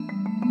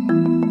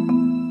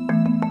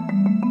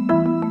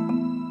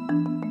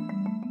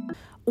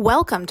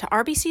Welcome to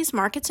RBC's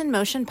Markets in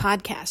Motion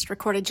podcast,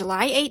 recorded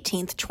July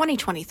 18th,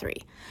 2023.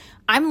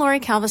 I'm Lori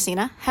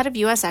Calvasina, Head of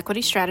U.S.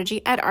 Equity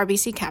Strategy at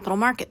RBC Capital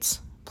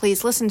Markets.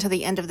 Please listen to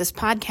the end of this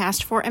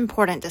podcast for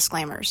important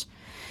disclaimers.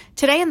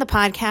 Today in the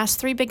podcast,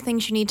 three big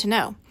things you need to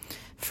know.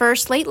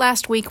 First, late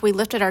last week, we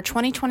lifted our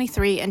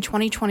 2023 and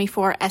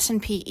 2024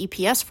 S&P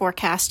EPS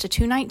forecast to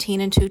 $2.19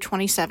 and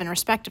 $2.27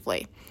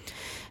 respectively.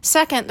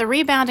 Second, the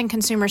rebound in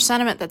consumer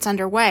sentiment that's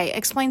underway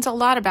explains a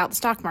lot about the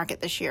stock market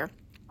this year.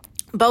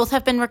 Both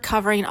have been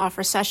recovering off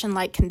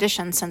recession-like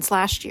conditions since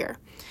last year.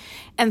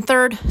 And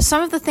third,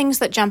 some of the things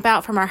that jump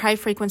out from our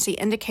high-frequency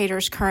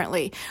indicators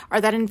currently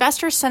are that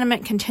investor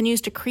sentiment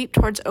continues to creep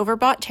towards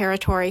overbought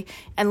territory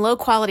and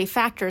low-quality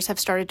factors have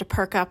started to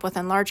perk up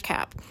within large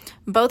cap.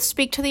 Both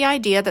speak to the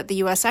idea that the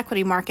U.S.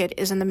 equity market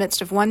is in the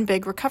midst of one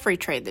big recovery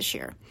trade this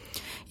year.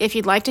 If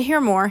you'd like to hear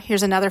more,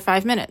 here's another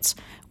 5 minutes.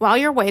 While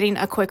you're waiting,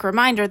 a quick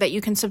reminder that you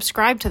can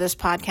subscribe to this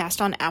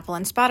podcast on Apple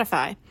and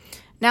Spotify.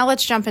 Now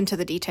let's jump into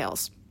the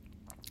details.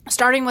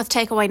 Starting with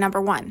takeaway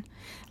number one.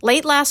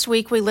 Late last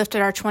week, we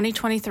lifted our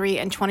 2023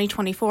 and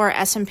 2024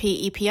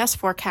 S&P EPS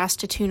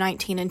forecast to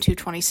 $2.19 and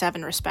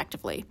 $2.27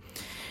 respectively.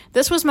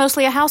 This was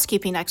mostly a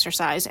housekeeping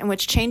exercise in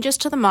which changes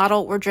to the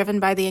model were driven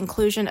by the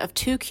inclusion of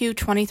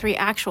 2Q23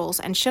 actuals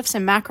and shifts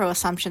in macro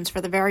assumptions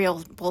for the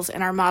variables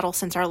in our model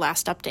since our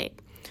last update.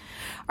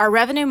 Our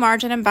revenue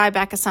margin and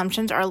buyback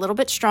assumptions are a little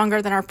bit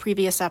stronger than our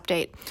previous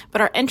update,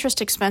 but our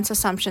interest expense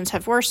assumptions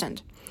have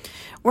worsened.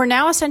 We're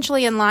now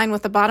essentially in line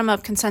with the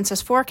bottom-up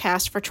consensus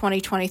forecast for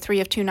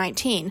 2023 of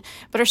 219,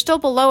 but are still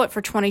below it for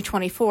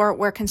 2024,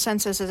 where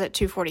consensus is at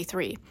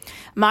 243.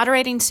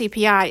 Moderating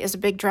CPI is a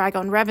big drag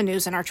on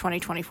revenues in our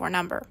 2024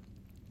 number.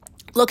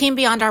 Looking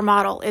beyond our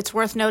model, it's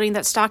worth noting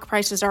that stock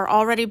prices are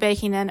already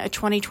baking in a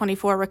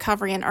 2024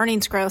 recovery in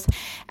earnings growth,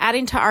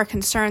 adding to our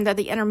concern that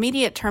the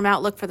intermediate-term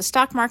outlook for the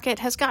stock market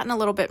has gotten a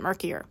little bit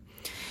murkier.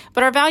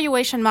 But our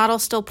valuation model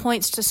still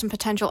points to some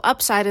potential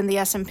upside in the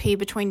S&P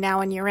between now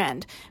and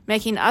year-end,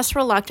 making us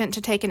reluctant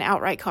to take an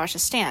outright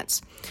cautious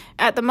stance.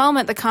 At the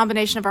moment, the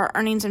combination of our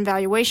earnings and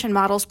valuation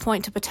models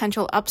point to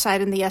potential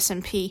upside in the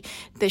S&P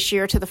this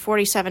year to the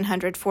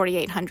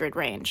 4,700-4,800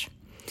 range.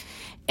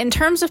 In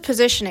terms of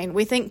positioning,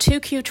 we think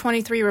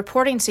 2Q23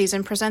 reporting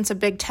season presents a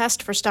big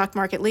test for stock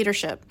market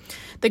leadership.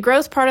 The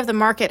growth part of the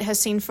market has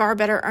seen far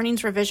better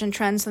earnings revision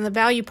trends than the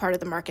value part of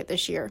the market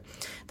this year.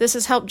 This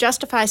has helped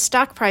justify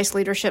stock price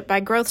leadership by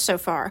growth so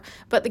far,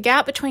 but the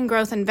gap between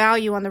growth and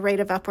value on the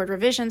rate of upward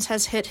revisions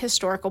has hit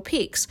historical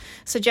peaks,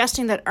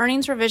 suggesting that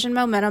earnings revision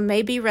momentum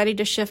may be ready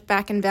to shift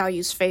back in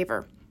value's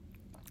favor.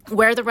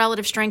 Where the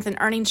relative strength in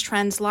earnings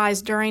trends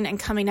lies during and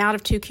coming out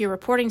of 2Q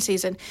reporting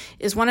season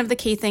is one of the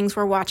key things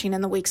we're watching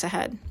in the weeks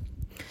ahead.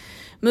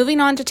 Moving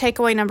on to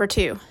takeaway number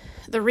two.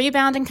 The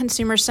rebound in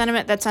consumer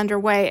sentiment that's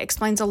underway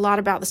explains a lot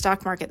about the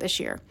stock market this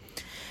year.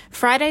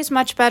 Friday's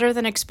much better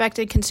than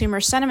expected consumer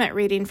sentiment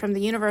reading from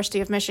the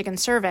University of Michigan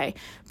survey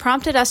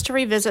prompted us to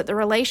revisit the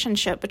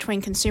relationship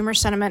between consumer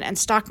sentiment and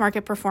stock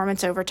market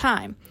performance over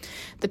time.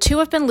 The two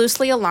have been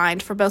loosely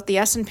aligned for both the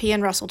S&P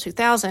and Russell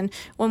 2000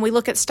 when we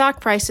look at stock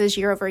prices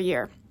year over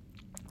year.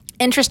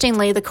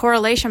 Interestingly, the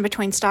correlation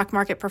between stock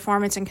market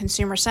performance and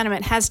consumer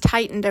sentiment has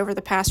tightened over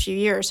the past few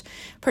years,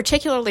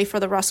 particularly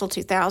for the Russell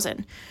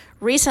 2000.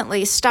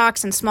 Recently,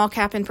 stocks and small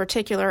cap in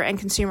particular and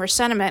consumer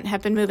sentiment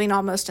have been moving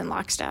almost in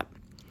lockstep.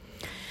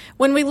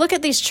 When we look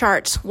at these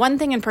charts, one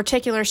thing in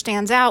particular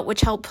stands out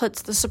which helped put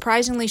the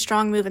surprisingly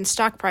strong move in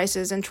stock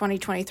prices in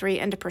 2023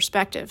 into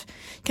perspective.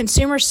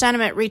 Consumer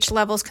sentiment reached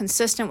levels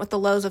consistent with the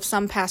lows of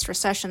some past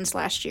recessions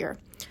last year.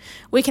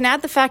 We can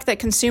add the fact that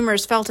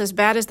consumers felt as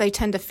bad as they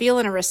tend to feel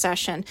in a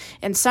recession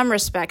in some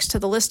respects to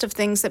the list of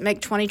things that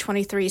make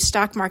 2023's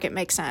stock market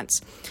make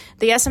sense.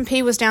 The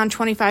S&P was down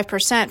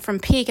 25% from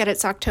peak at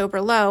its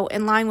October low,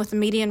 in line with the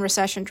median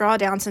recession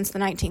drawdown since the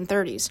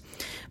 1930s.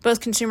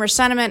 Both consumer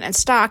sentiment and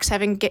stocks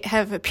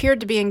have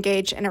appeared to be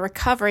engaged in a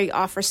recovery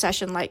off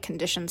recession-like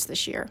conditions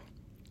this year.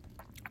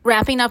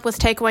 Wrapping up with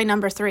takeaway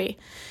number three.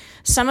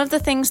 Some of the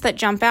things that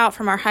jump out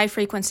from our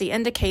high-frequency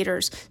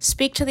indicators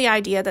speak to the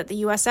idea that the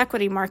U.S.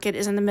 equity market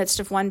is in the midst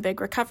of one big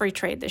recovery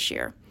trade this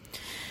year.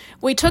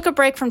 We took a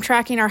break from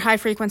tracking our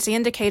high-frequency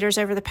indicators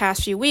over the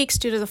past few weeks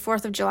due to the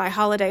 4th of July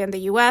holiday in the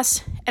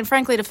U.S., and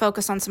frankly to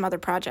focus on some other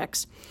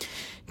projects.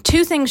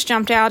 Two things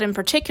jumped out in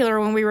particular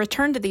when we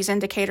returned to these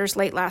indicators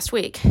late last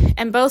week,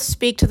 and both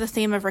speak to the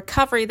theme of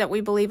recovery that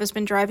we believe has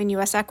been driving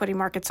U.S. equity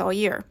markets all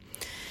year.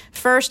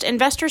 First,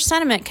 investor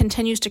sentiment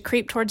continues to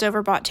creep towards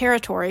overbought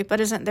territory,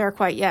 but isn't there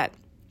quite yet.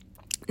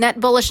 Net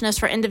bullishness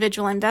for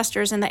individual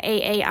investors in the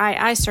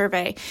AAII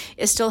survey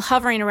is still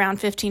hovering around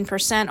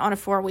 15% on a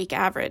 4-week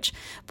average,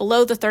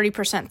 below the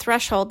 30%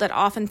 threshold that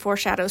often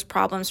foreshadows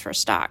problems for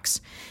stocks.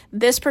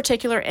 This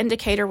particular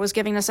indicator was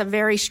giving us a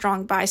very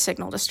strong buy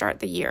signal to start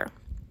the year.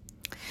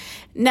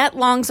 Net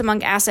longs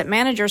among asset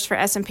managers for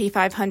S&P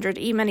 500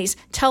 E-minis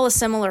tell a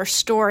similar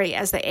story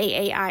as the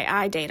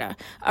AAII data.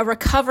 A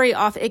recovery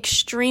off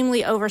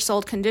extremely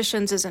oversold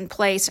conditions is in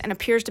place and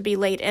appears to be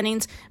late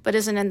innings, but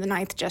isn't in the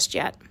ninth just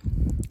yet.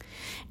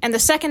 And the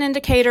second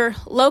indicator,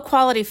 low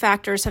quality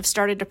factors have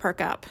started to perk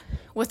up.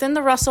 Within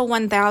the Russell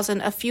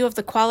 1000, a few of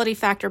the quality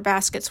factor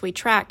baskets we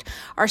tracked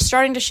are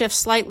starting to shift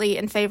slightly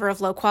in favor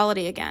of low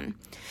quality again.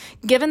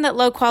 Given that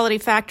low quality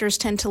factors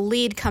tend to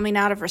lead coming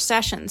out of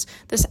recessions,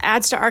 this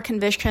adds to our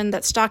conviction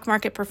that stock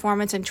market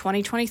performance in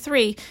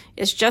 2023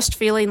 is just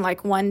feeling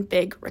like one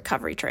big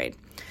recovery trade.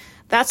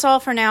 That's all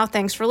for now.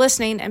 Thanks for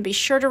listening, and be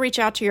sure to reach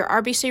out to your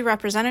RBC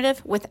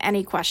representative with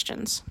any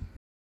questions.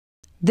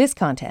 This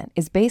content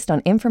is based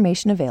on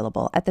information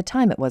available at the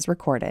time it was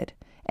recorded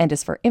and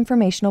is for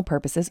informational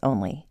purposes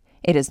only.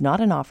 It is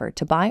not an offer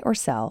to buy or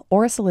sell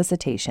or a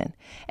solicitation,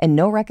 and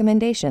no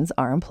recommendations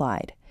are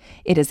implied.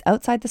 It is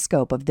outside the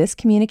scope of this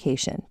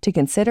communication to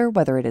consider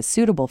whether it is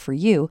suitable for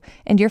you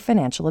and your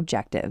financial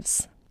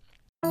objectives.